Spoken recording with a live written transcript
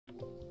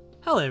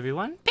Hello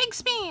everyone, Pegg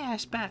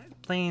Smash back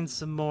playing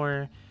some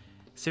more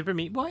Super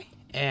Meat Boy,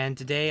 and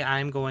today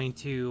I'm going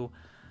to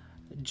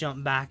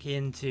jump back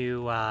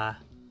into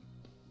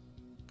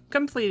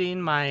completing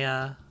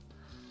my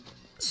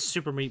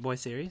Super Meat Boy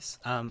series.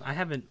 I'll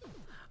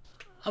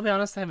be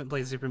honest, I haven't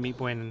played Super Meat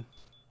Boy in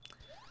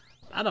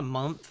about a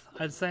month,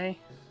 I'd say.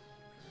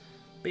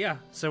 But yeah,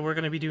 so we're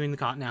going to be doing the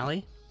Cotton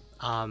Alley.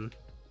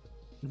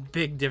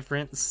 Big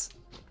difference.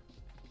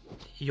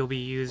 You'll be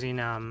using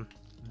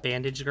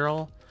Bandage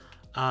Girl.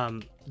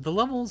 The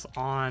levels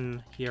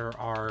on here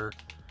are,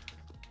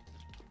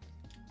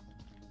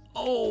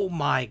 oh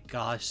my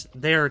gosh,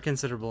 they're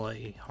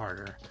considerably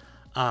harder.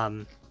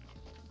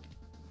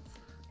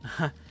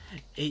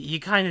 You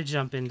kind of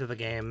jump into the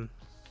game.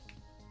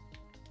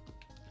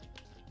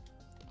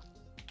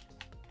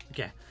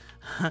 Okay.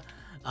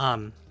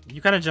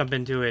 You kind of jump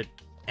into it,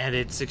 and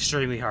it's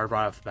extremely hard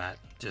right off the bat.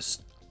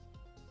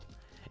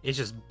 It's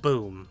just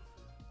boom.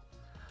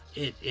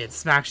 It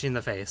smacks you in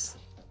the face.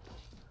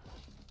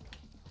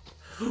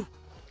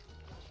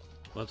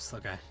 Whoops,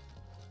 okay.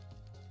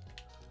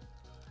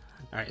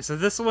 Alright, so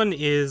this one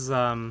is,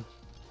 not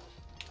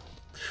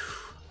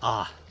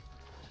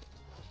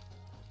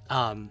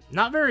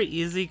very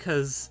easy,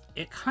 because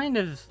it kind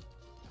of,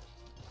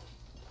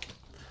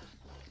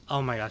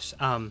 oh my gosh,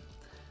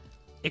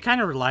 it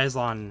kind of relies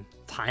on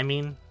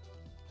timing,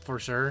 for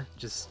sure,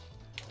 this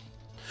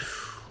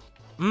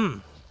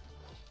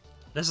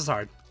is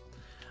hard.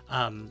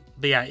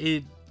 But yeah,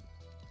 it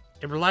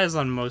relies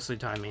on mostly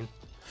timing.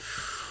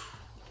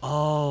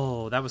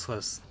 Oh, that was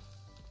close.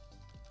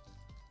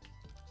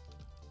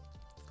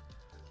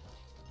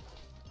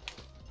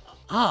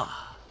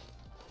 Ah.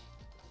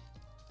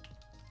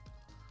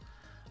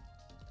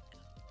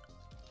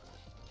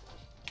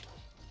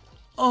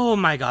 Oh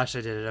my gosh,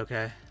 I did it,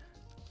 okay.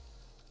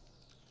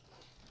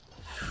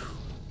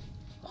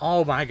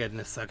 Oh my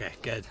goodness, okay,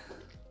 good.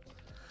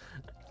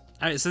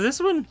 Alright, so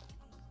this one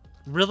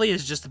really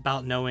is just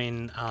about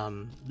knowing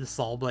the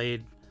saw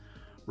blade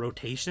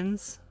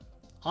rotations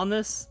on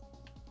this.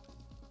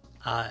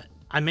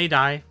 I may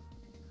die.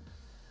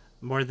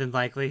 More than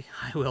likely,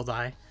 I will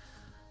die.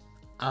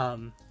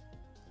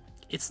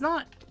 It's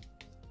not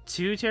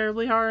too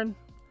terribly hard,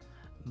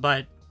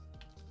 but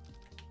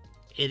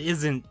it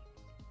isn't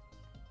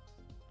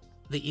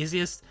the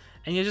easiest,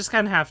 and you just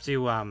kind of have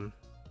to,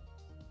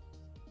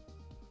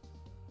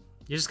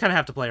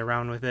 play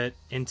around with it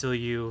until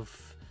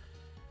you've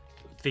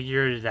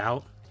figured it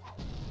out.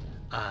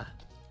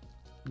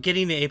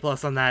 Getting the A+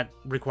 on that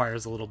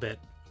requires a little bit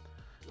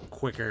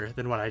quicker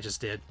than what I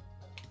just did.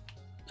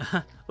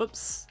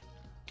 Whoops.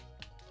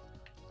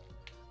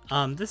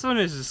 This one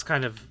is just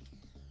kind of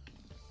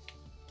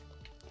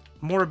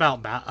more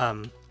about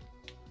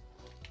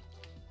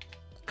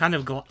kind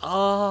of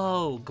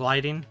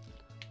gliding.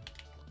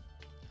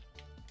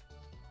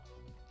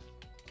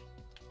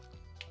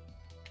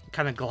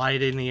 Kind of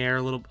glide in the air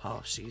a little.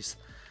 Oh, jeez.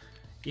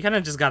 You kind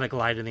of just gotta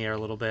glide in the air a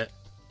little bit.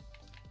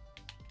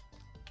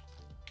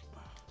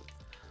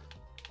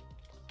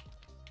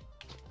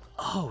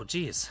 Oh,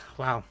 jeez.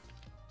 Wow.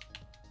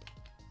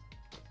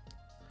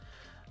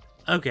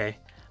 Okay.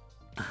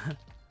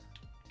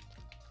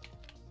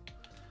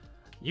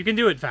 You can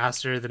do it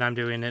faster than I'm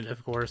doing it,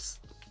 of course.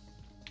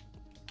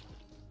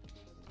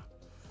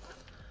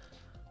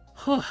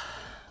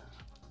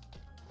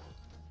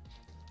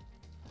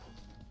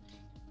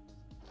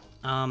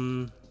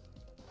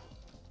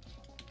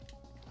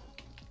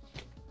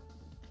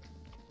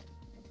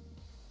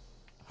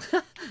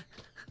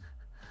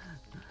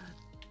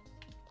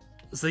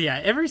 So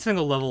yeah, every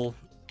single level...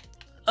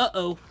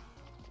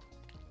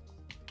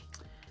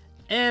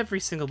 Every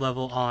single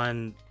level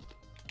on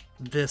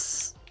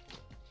this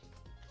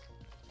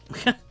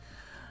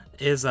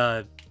is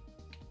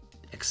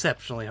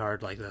exceptionally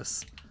hard like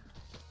this.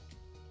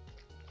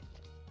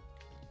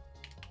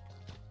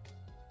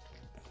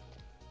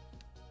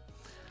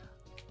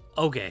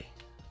 Okay.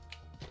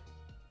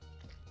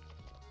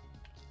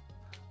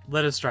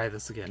 Let us try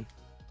this again.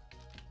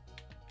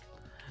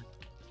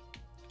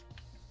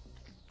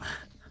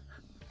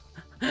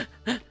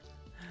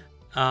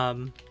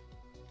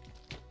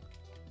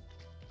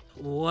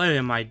 What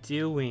am I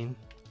doing?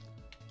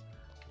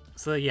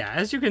 So yeah,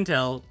 as you can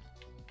tell,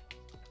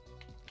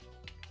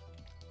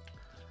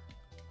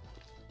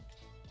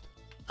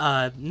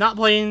 not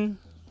playing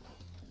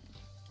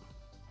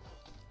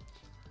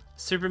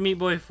Super Meat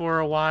Boy for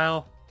a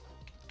while.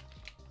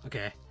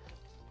 Okay.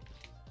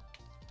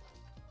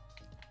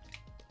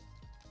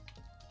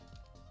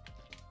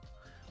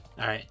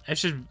 Alright, I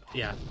should,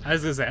 yeah, I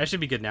was gonna say, I should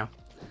be good now.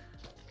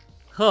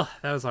 Huh,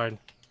 that was hard.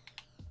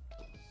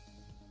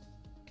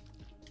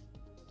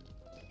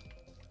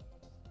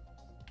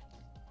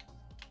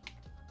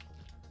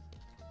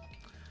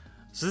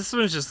 So this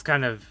one's just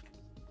kind of...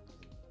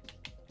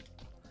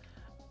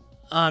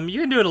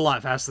 you can do it a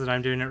lot faster than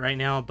I'm doing it right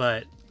now,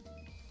 but...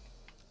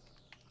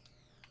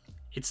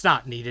 it's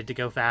not needed to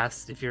go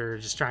fast if you're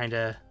just trying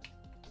to...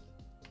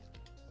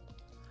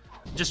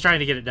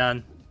 get it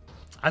done.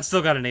 I've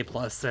still got an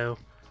A+, so...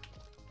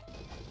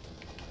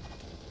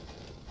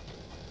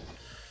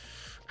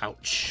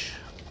 Ouch.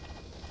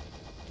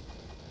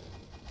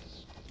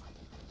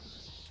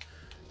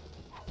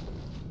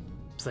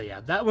 So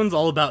yeah, that one's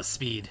all about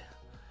speed.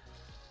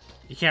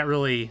 You can't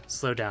really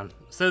slow down.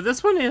 So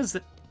this one is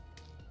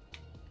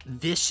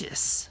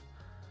viciously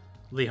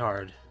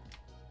hard.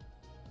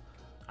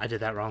 I did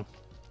that wrong.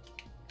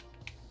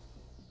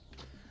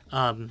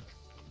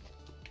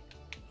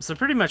 So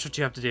pretty much what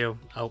you have to do...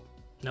 Oh,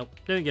 nope,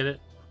 didn't get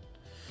it.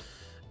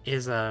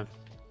 Is,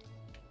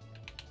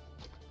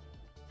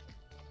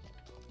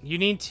 you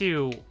need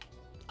to...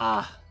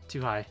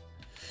 too high.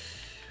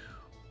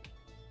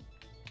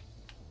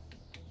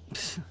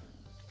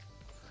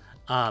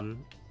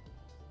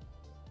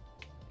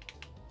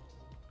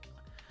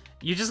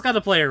 You just gotta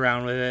play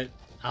around with it.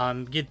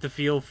 Get the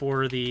feel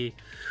for the...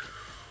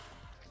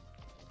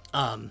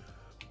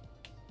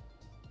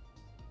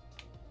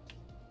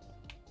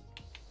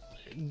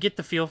 Get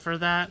the feel for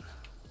that.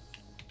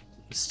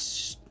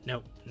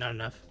 Nope, not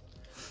enough.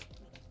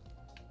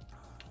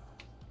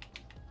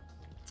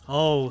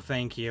 Oh,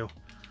 thank you.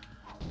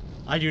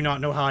 I do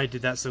not know how I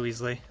did that so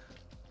easily.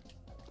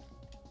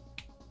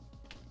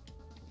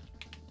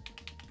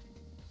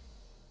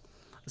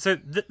 So,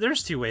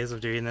 there's two ways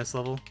of doing this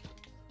level.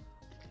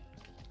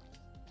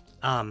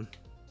 The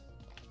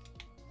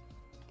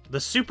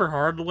super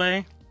hard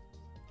way,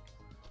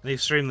 the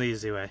extremely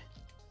easy way.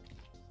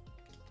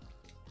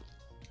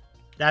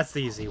 That's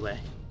the easy way.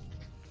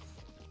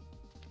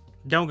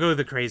 Don't go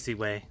the crazy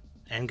way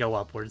and go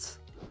upwards.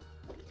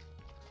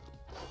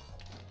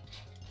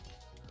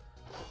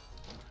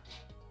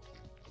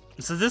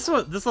 So this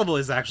level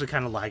is actually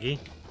kind of laggy.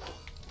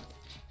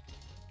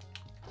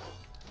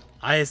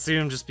 I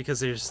assume just because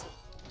there's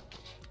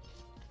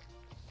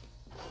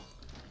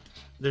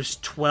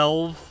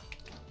 12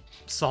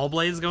 saw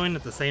blades going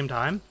at the same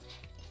time.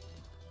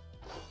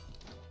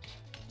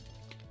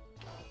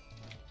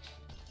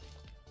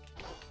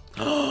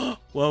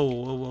 Whoa,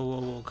 whoa, whoa, whoa,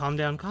 whoa, calm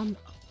down, calm.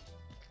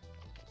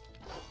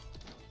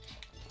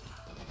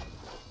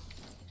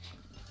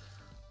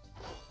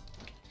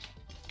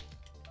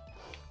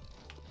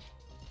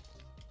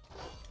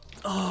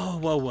 Oh,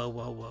 whoa, whoa,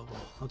 whoa, whoa,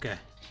 whoa, okay.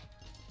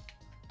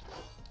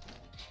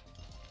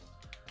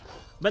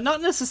 But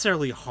not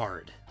necessarily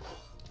hard.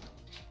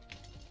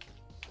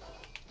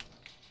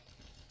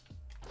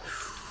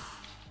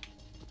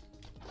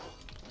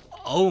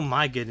 Oh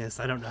my goodness,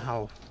 I don't know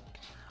how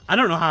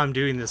I'm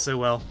doing this so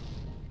well.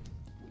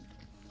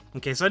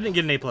 Okay, so I didn't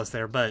get an A+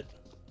 there, but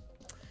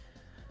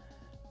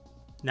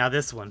now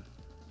this one.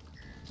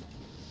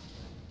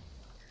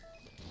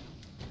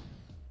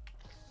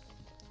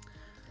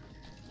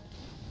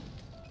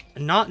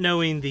 Not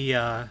knowing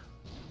the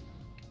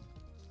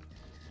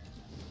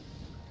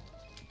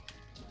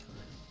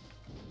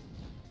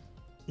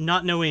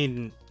not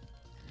knowing.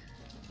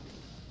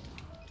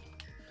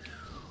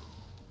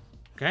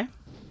 Okay.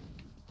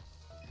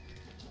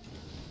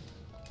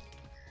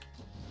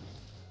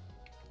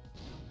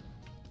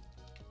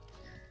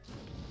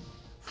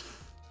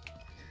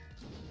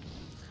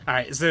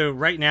 Alright, so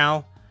right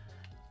now...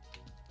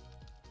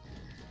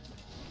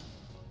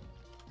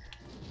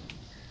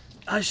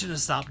 I should have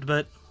stopped,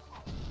 but...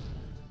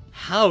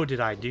 How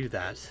did I do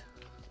that?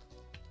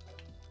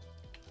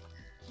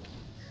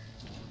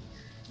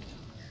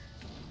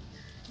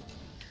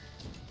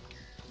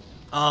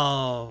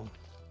 Oh.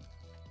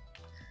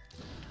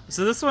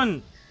 So this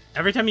one,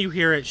 every time you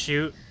hear it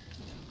shoot,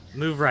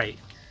 move right.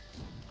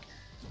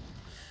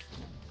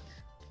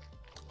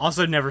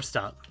 Also, never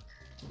stop.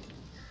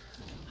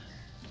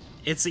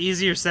 It's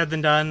easier said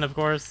than done, of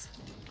course.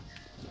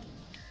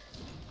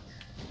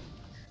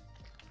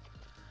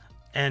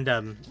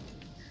 And,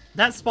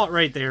 that spot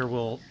right there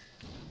will...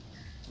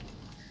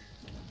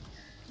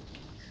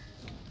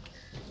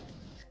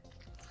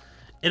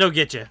 It'll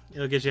get you.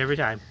 It'll get you every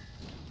time.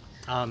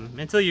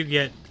 Until you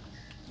get...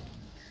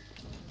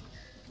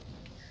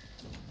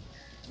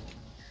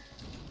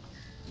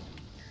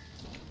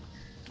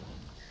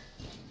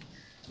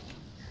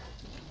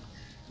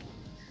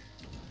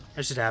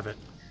 I should have it.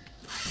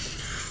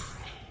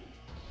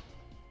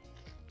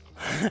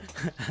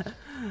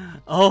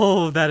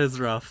 Oh, that is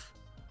rough.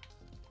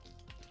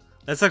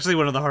 That's actually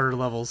one of the harder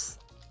levels.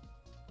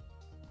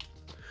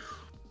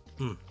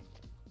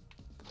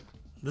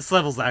 This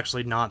level's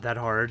actually not that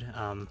hard.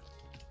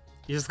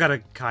 You just gotta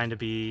kind of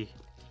be...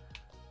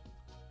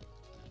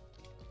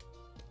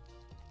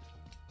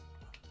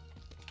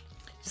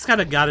 Just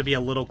gotta be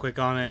a little quick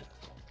on it.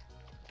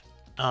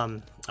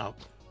 Oh.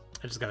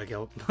 I just gotta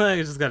kill. I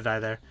just gotta die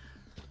there.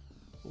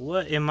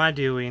 What am I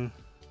doing?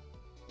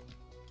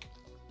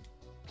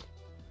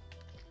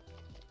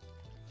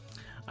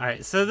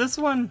 Alright, so this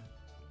one...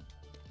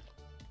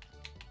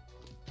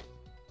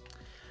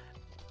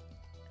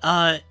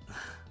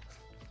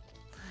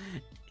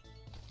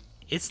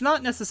 It's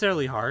not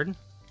necessarily hard.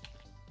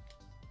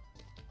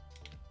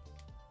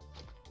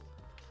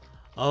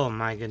 Oh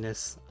my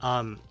goodness.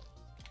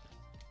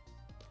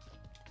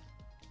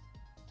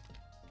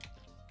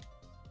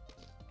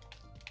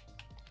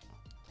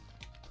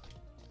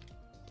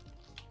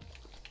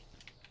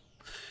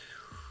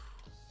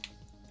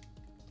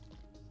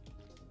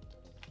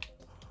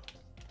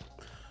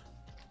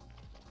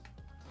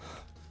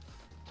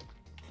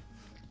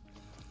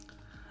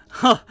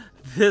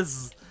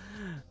 this.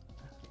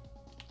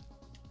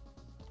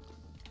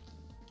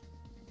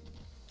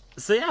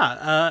 So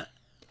yeah,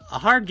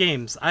 hard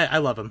games. I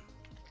love them.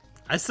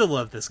 I still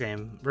love this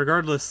game,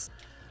 regardless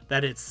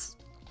that it's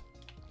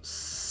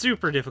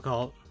super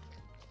difficult.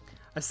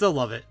 I still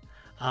love it.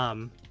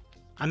 I'm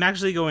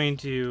actually going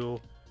to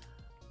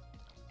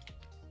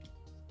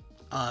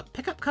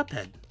pick up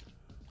Cuphead.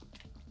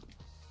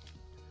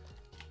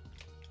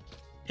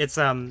 It's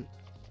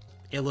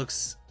it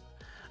looks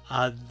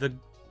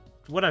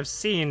what I've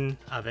seen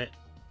of it,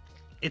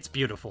 it's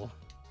beautiful.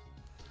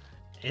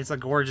 It's a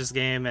gorgeous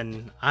game,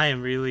 and I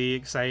am really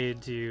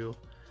excited to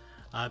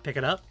pick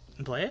it up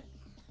and play it.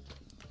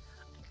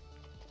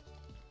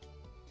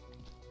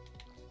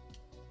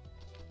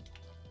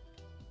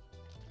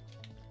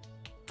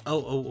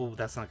 Oh,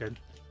 that's not good.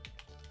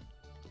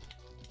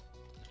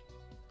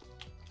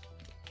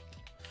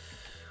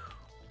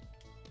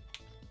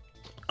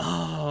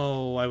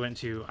 Oh, I went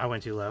too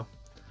low.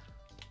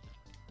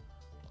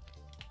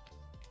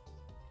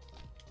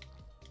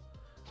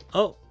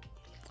 Oh,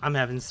 I'm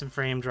having some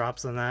frame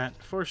drops on that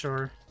for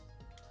sure.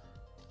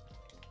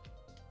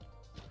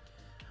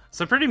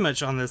 So pretty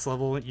much on this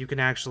level, you can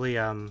actually,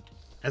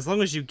 as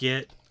long as you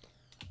get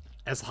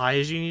as high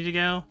as you need to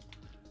go,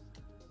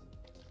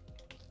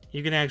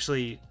 you can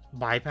actually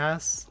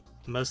bypass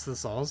most of the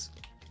stalls.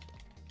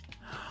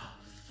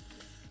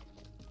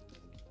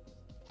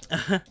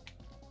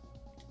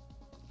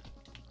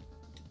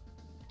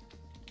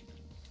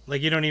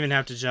 Like, you don't even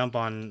have to jump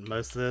on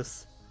most of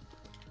this.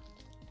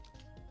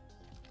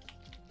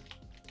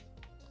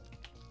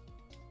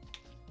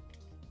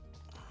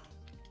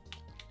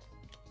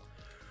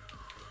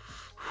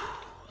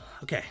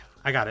 Okay,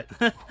 I got it.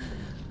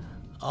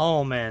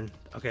 Oh, man.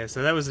 Okay,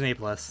 so that was an A+.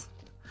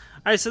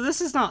 Alright, so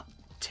this is not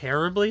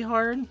terribly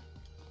hard.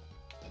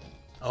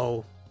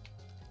 Oh.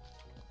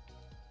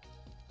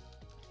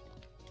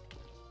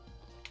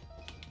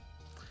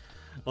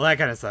 Well, that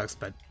kind of sucks,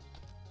 but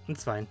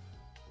it's fine.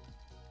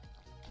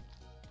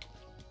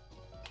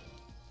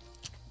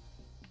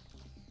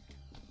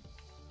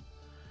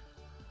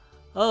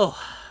 Oh,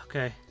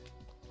 okay.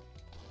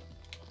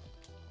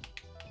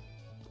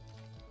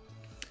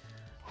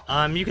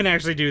 You can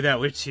actually do that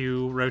with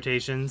 2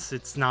 rotations.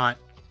 It's not...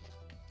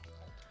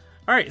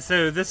 Alright,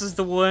 so this is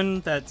the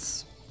one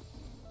that's...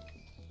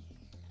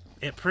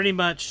 It pretty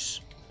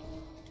much...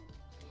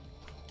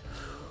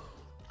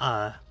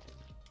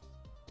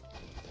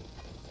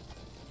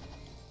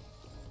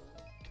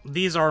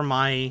 These are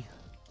my...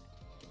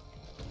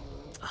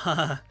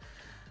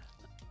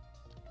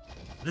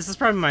 This is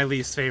probably my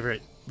least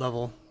favorite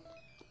level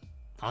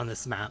on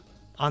this map,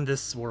 on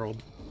this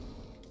world.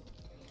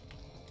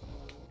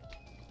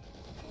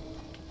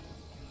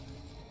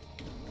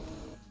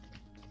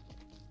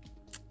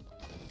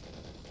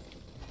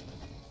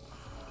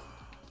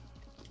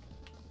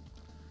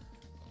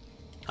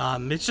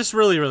 It's just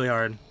really, really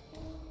hard.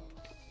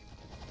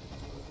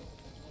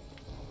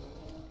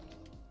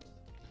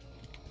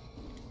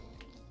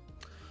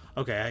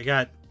 Okay, I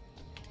got...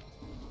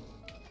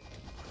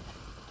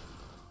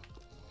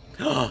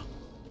 Oh,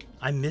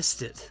 I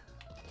missed it.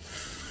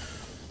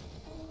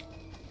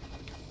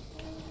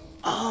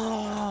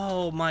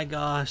 Oh my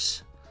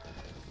gosh.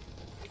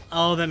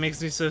 Oh, that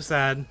makes me so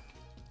sad.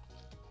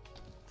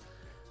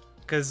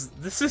 Because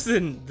this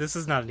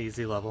is not an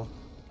easy level.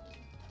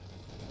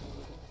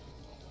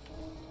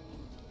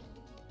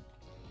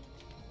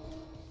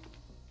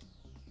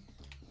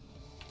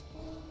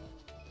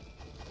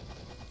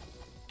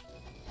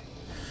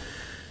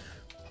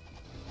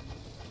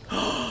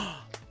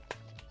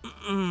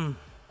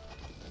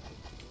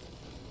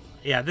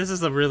 Yeah, this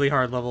is a really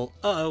hard level.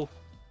 Uh-oh.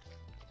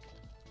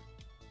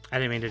 I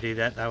didn't mean to do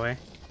that way.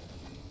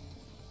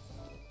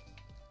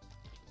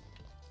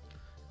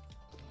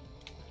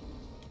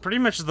 Pretty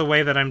much the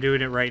way that I'm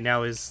doing it right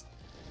now is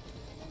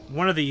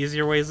one of the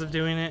easier ways of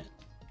doing it.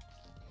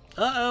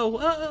 Uh-oh,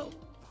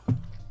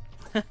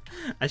 uh-oh.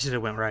 I should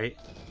have went right.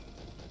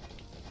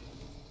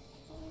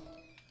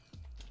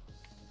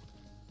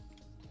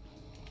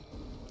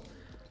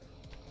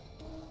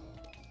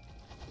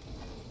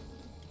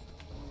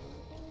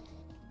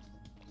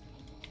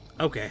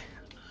 Okay.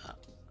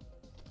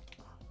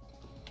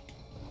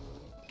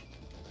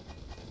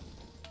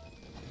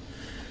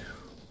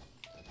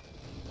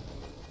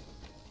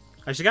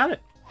 I actually got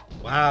it.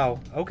 Wow.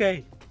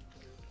 Okay.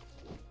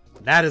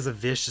 That is a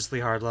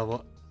viciously hard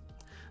level.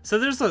 So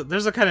there's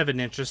a kind of an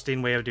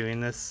interesting way of doing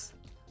this.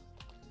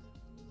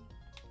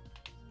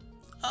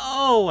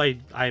 Oh,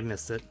 I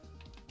missed it.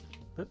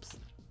 Oops.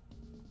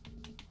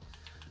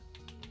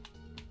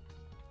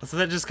 So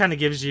that just kind of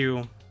gives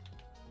you...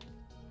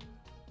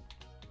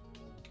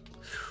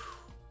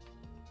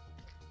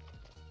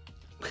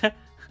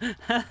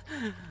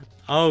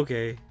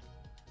 Okay.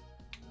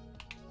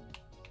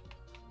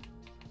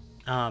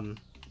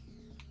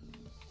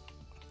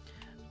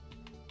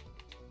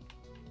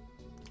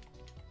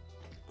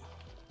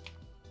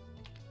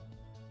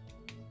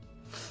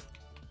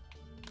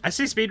 I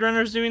see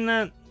speedrunners doing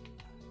that. I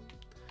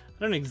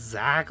don't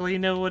exactly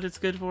know what it's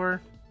good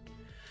for.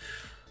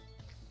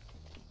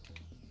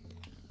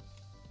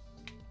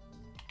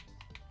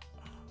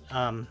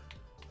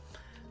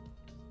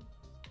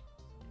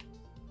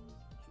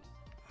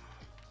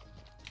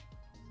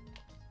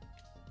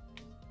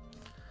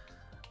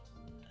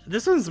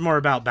 This one's more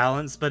about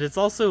balance, but it's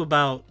also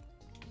about...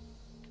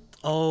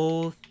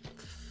 Oh...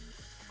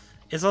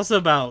 It's also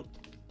about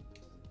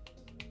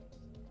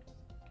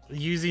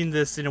using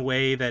this in a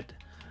way that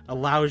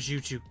allows you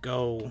to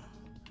go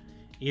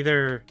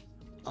either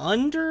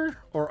under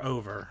or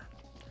over.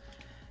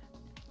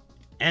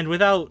 And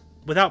without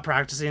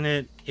practicing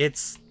it,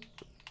 it's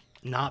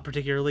not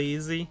particularly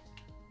easy.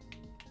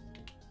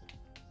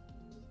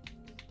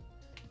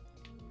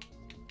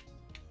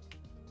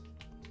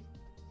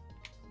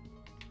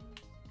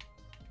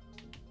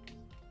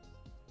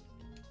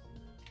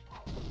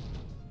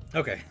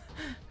 Okay.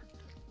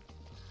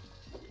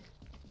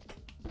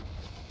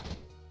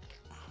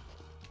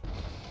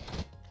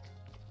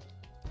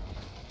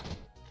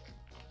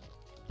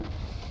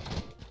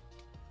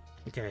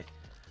 Okay.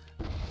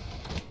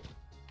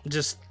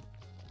 Just...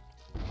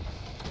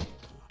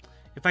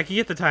 If I can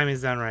get the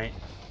timings down right.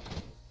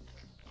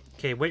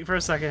 Okay, wait for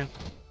a second.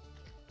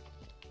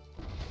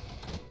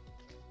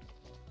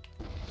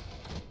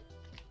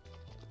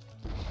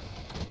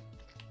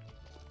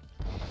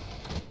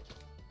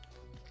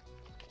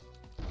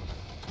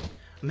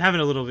 I'm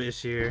having a little bit of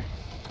issue here.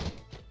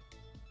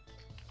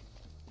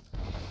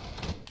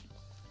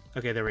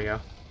 Okay, there we go.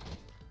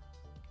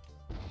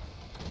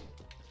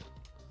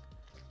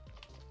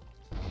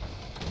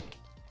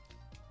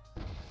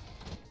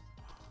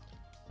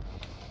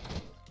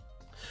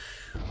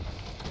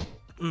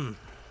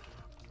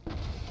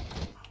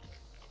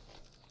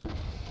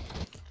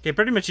 Okay,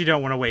 pretty much you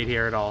don't want to wait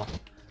here at all.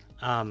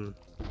 And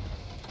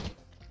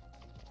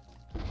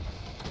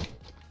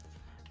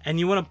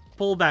you want to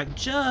pull back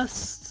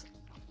just...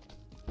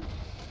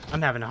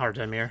 I'm having a hard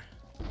time here.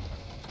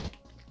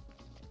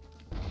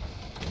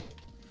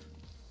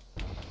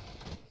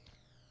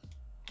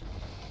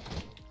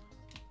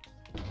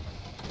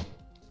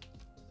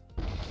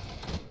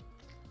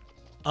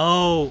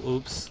 Oh,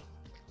 oops.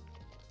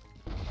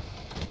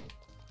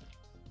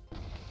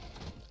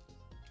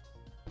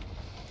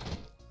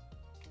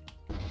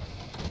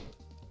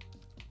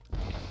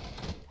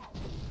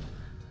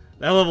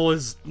 That level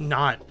is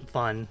not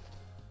fun.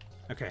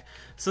 Okay,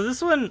 so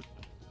this one...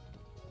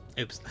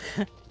 Oops.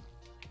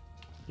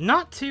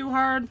 Not too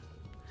hard,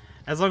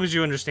 as long as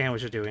you understand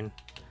what you're doing.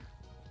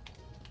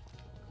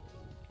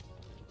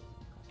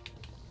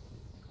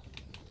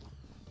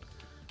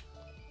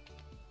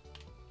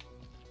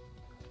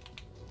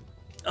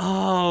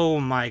 Oh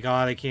my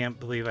god, I can't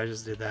believe I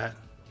just did that.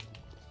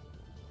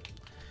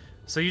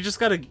 So you just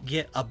gotta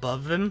get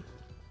above them.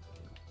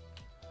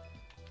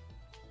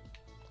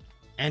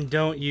 And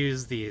don't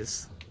use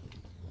these.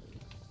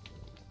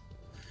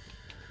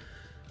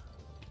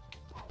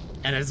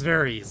 And it's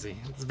very easy.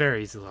 It's a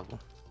very easy level.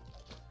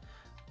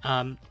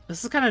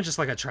 This is kind of just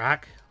like a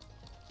track.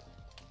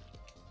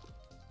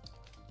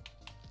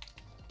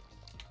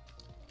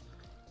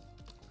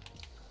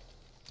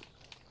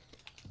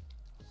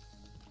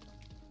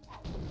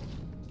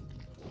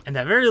 And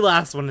that very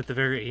last one at the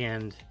very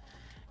end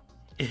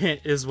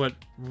is what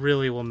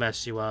really will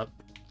mess you up.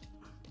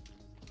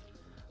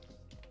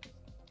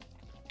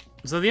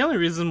 So the only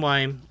reason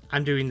why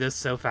I'm doing this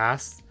so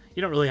fast,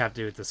 you don't really have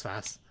to do it this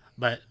fast,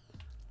 but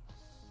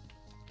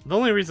the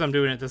only reason I'm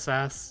doing it this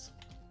fast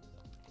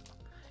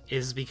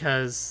is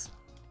because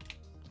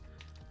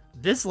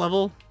this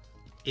level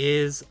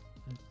is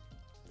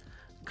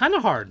kind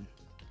of hard.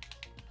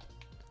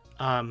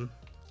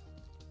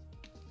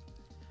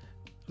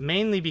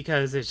 Mainly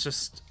because it's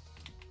just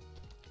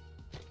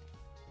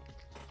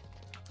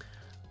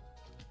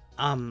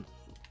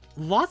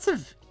lots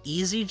of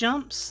easy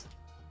jumps,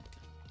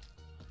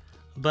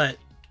 but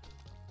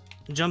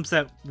jumps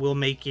that will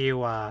make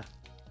you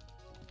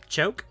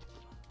choke.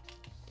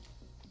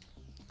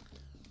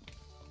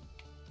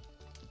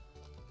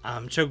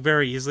 Choke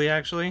very easily,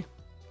 actually.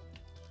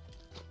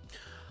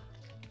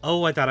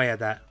 Oh, I thought I had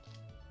that.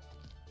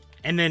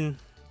 And then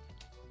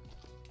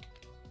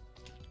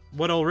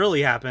what'll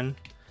really happen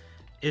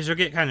is you'll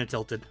get kind of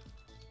tilted.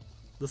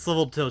 This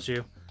level will tilt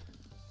you,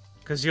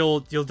 because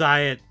you'll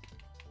die at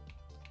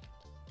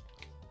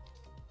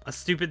a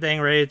stupid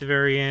thing right at the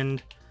very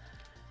end.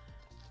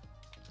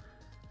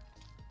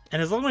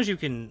 And as long as you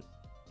can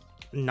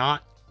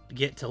not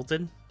get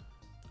tilted,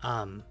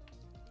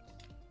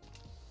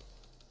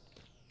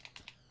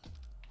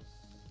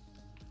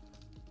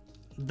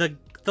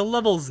 the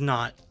level's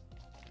not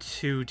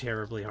too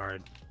terribly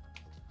hard.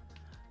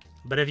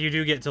 But if you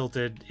do get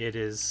tilted, it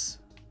is...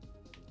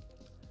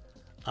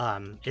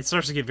 it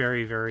starts to get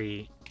very,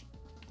 very...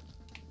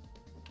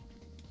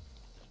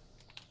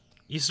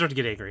 You start to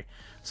get angry.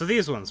 So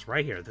these ones,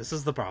 right here, this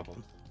is the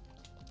problem.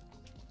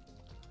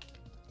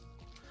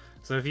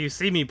 So if you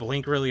see me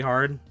blink really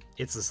hard,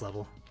 it's this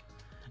level.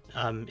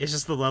 It's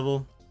just the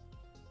level.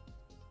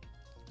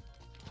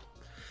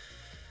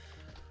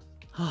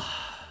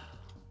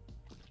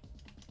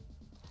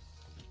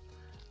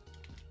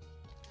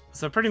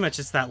 So pretty much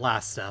it's that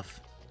last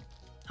stuff.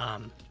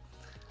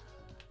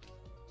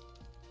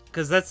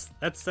 because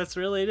that's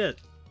really it.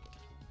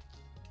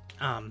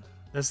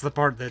 That's the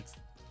part that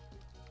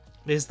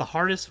is the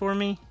hardest for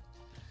me.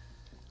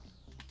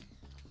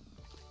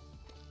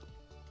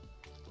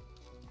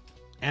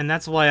 And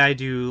that's why I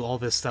do all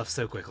this stuff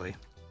so quickly.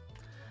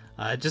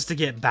 Just to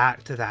get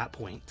back to that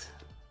point.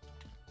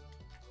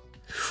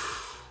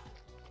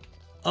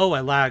 Oh,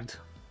 I lagged.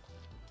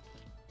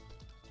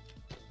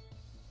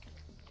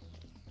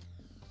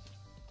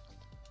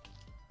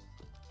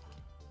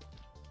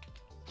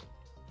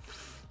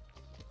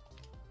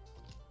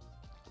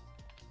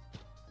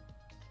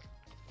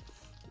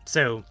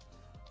 So,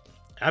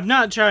 I'm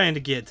not trying to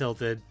get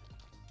tilted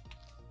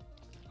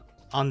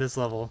on this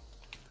level.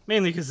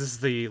 Mainly because this is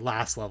the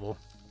last level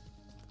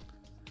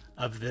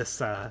of this,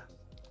 well,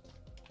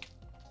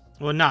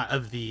 not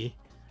of the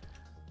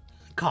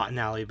Cotton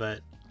Alley,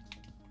 but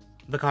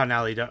the Cotton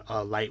Alley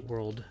Light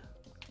World.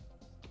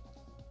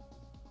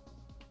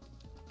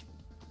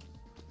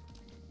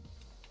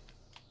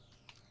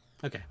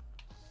 Okay.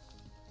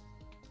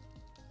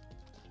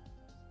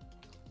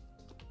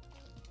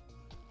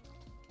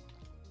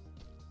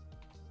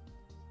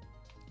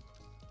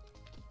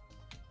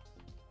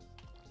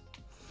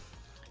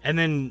 And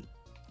then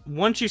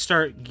once you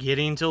start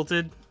getting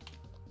tilted,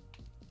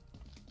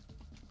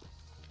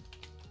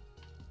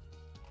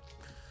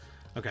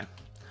 okay.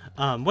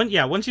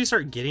 Once you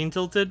start getting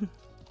tilted,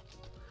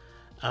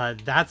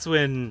 that's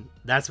when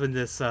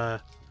this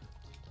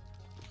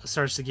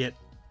starts to get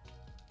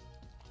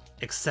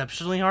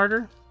exceptionally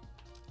harder.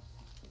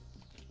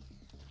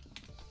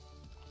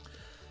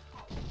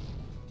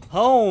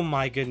 Oh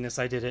my goodness,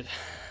 I did it.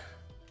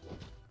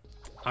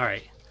 All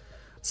right.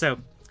 So,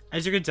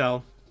 as you can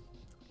tell,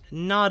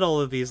 not all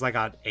of these I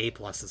got A+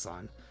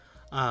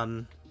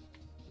 on.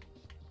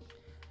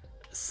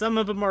 Some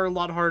of them are a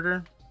lot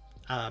harder.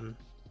 But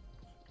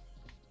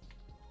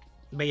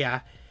yeah,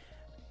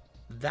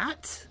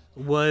 that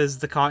was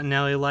the Cotton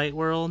Alley Light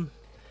World.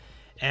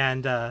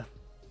 And I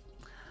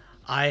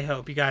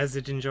hope you guys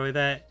did enjoy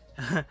that.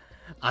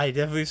 I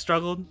definitely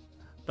struggled,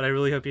 but I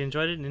really hope you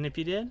enjoyed it. And if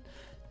you did,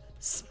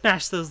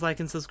 smash those like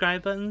and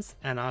subscribe buttons,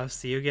 and I'll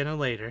see you again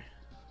later.